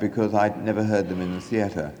 but because I'd never heard them in the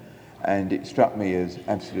theatre, and it struck me as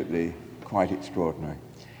absolutely quite extraordinary.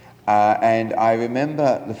 And I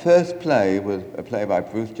remember the first play was a play by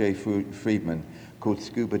Bruce J. Friedman called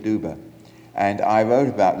Scuba Duba. And I wrote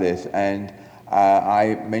about this, and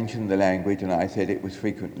I mentioned the language, and I said it was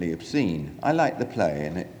frequently obscene. I liked the play,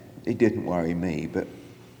 and it didn't worry me, but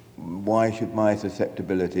why should my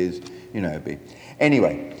susceptibilities, be?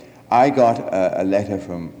 Anyway, I got a letter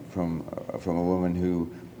from a woman who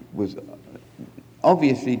was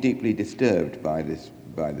obviously deeply disturbed by this,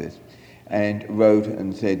 and wrote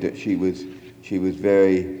and said that she was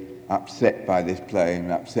very upset by this play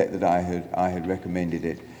and upset that I had recommended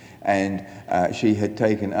it. And she had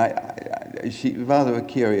taken, she rather a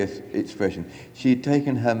curious expression, she had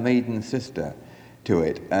taken her maiden sister to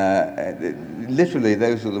it. Literally,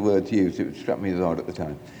 those were the words used. It struck me as odd at the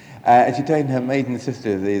time. She'd taken her maiden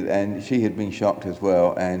sister, and she had been shocked as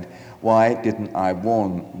well. And why didn't I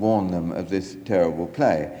warn them of this terrible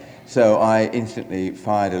play? So I instantly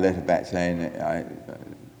fired a letter back saying,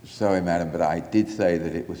 sorry, madam, but I did say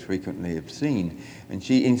that it was frequently obscene. And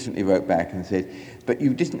she instantly wrote back and said, but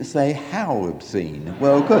you didn't say how obscene.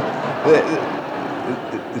 Well, good.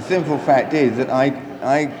 The simple fact is that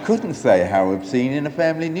I couldn't say how obscene in a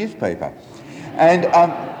family newspaper. And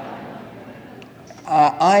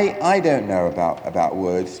I don't know about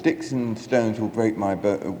words. Sticks and stones will break my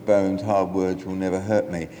bones, hard words will never hurt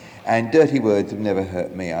me. And dirty words have never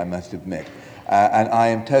hurt me, I must admit. And I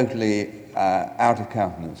am totally out of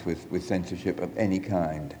countenance with censorship of any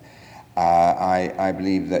kind. I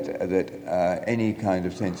believe that any kind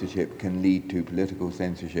of censorship can lead to political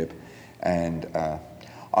censorship. And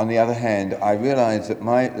on the other hand, I realize that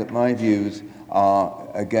my views are,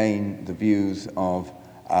 again, the views of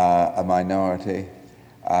a minority,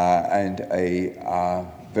 and a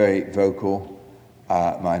very vocal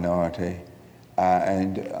minority,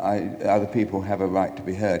 and other people have a right to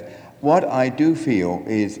be heard. What I do feel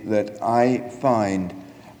is that I find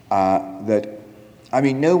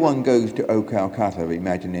no one goes to Old Calcutta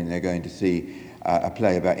imagining they're going to see a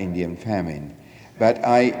play about Indian famine. But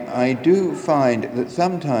I do find that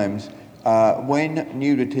sometimes when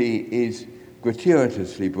nudity is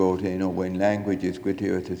gratuitously brought in, or when language is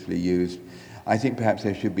gratuitously used, I think perhaps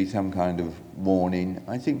there should be some kind of warning.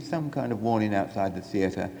 I think some kind of warning outside the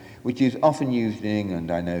theatre, which is often used in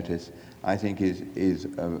England, I notice, I think is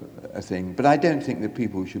a thing. But I don't think that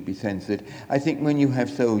people should be censored. I think when you have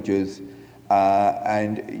soldiers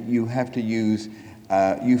and you have to use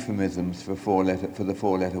euphemisms for the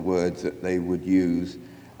four-letter words that they would use,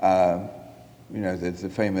 there's the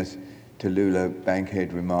famous Tallulah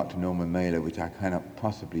Bankhead remark to Norman Mailer, which I cannot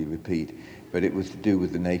possibly repeat, but it was to do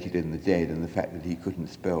with the naked and the dead and the fact that he couldn't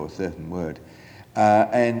spell a certain word.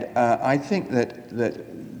 And I think that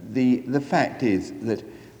the fact is that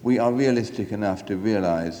we are realistic enough to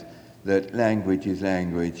realize that language is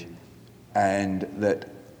language, and that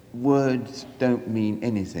words don't mean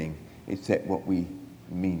anything except what we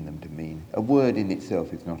mean them to mean. A word in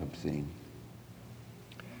itself is not obscene.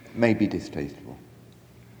 It may be distasteful.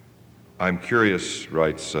 I'm curious,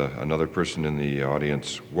 writes another person in the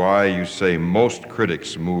audience, why you say most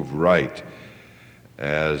critics move right.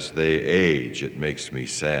 As they age, it makes me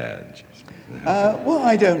sad. Well,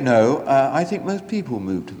 I don't know. I think most people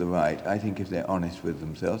move to the right. I think if they're honest with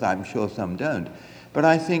themselves. I'm sure some don't. But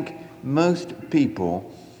I think most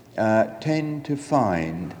people tend to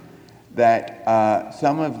find that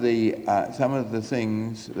some of the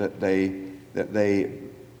things that they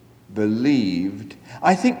believed.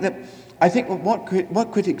 I think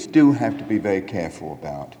what critics do have to be very careful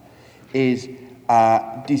about is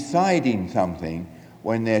deciding something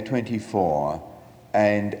when they're 24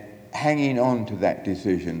 and hanging on to that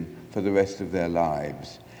decision for the rest of their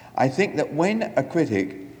lives. I think that when a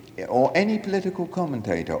critic or any political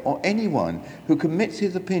commentator or anyone who commits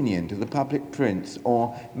his opinion to the public prints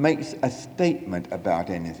or makes a statement about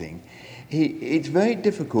anything, it's very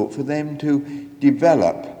difficult for them to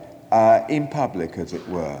develop in public, as it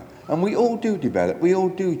were. And we all do develop, we all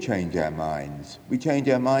do change our minds. We change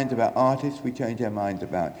our minds about artists, we change our minds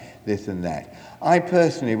about this and that. I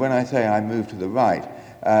personally, when I say I move to the right,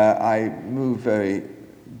 I move very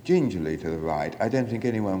gingerly to the right. I don't think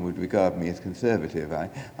anyone would regard me as conservative.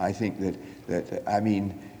 I think that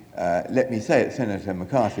let me say it, Senator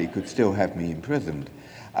McCarthy could still have me imprisoned.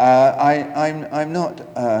 I'm not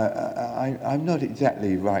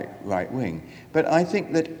exactly right wing, but I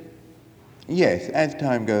think that yes, as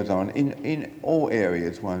time goes on, in all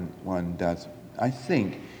areas one does, I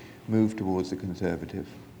think, move towards the conservative.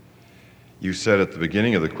 You said at the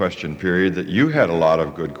beginning of the question period that you had a lot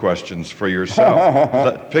of good questions for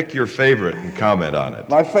yourself. Pick your favorite and comment on it.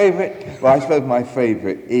 My favorite, well, I suppose my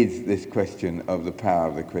favorite is this question of the power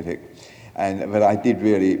of the critic, but I did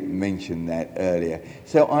really mention that earlier.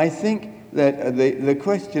 So I think that the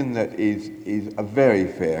question that is a very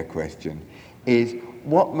fair question is,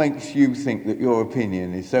 what makes you think that your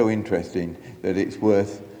opinion is so interesting that it's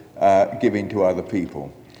worth giving to other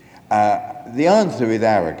people? The answer is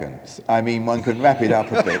arrogance. I mean, one could wrap it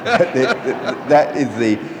up a bit. That is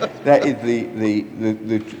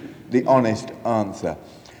the honest answer.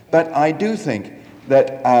 But I do think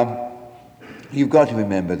that you've got to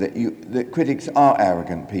remember that critics are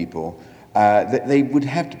arrogant people. That they would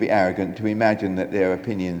have to be arrogant to imagine that their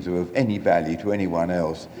opinions are of any value to anyone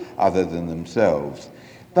else other than themselves.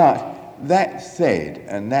 But that said,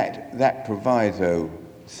 and that proviso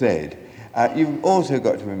said, you've also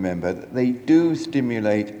got to remember that they do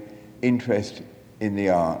stimulate interest in the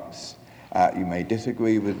arts. You may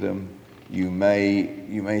disagree with them. You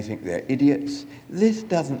may think they're idiots. This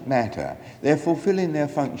doesn't matter. They're fulfilling their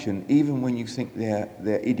function even when you think they're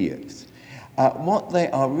idiots. What they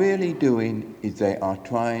are really doing is they are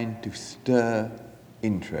trying to stir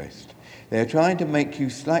interest. They're trying to make you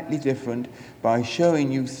slightly different by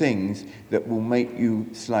showing you things that will make you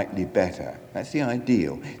slightly better. That's the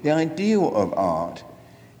ideal. The ideal of art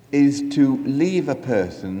is to leave a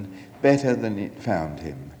person better than it found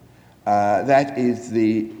him. That is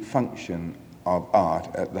the function of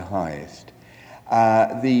art at the highest.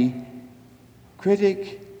 The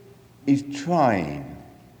critic is trying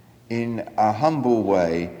in a humble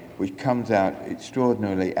way, which comes out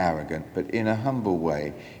extraordinarily arrogant, but in a humble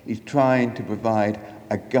way, is trying to provide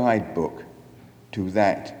a guidebook to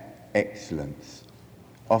that excellence,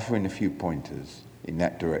 offering a few pointers in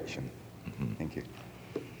that direction. Mm-hmm. Thank you.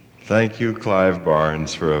 Thank you, Clive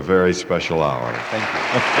Barnes, for a very special hour.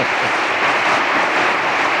 Thank you.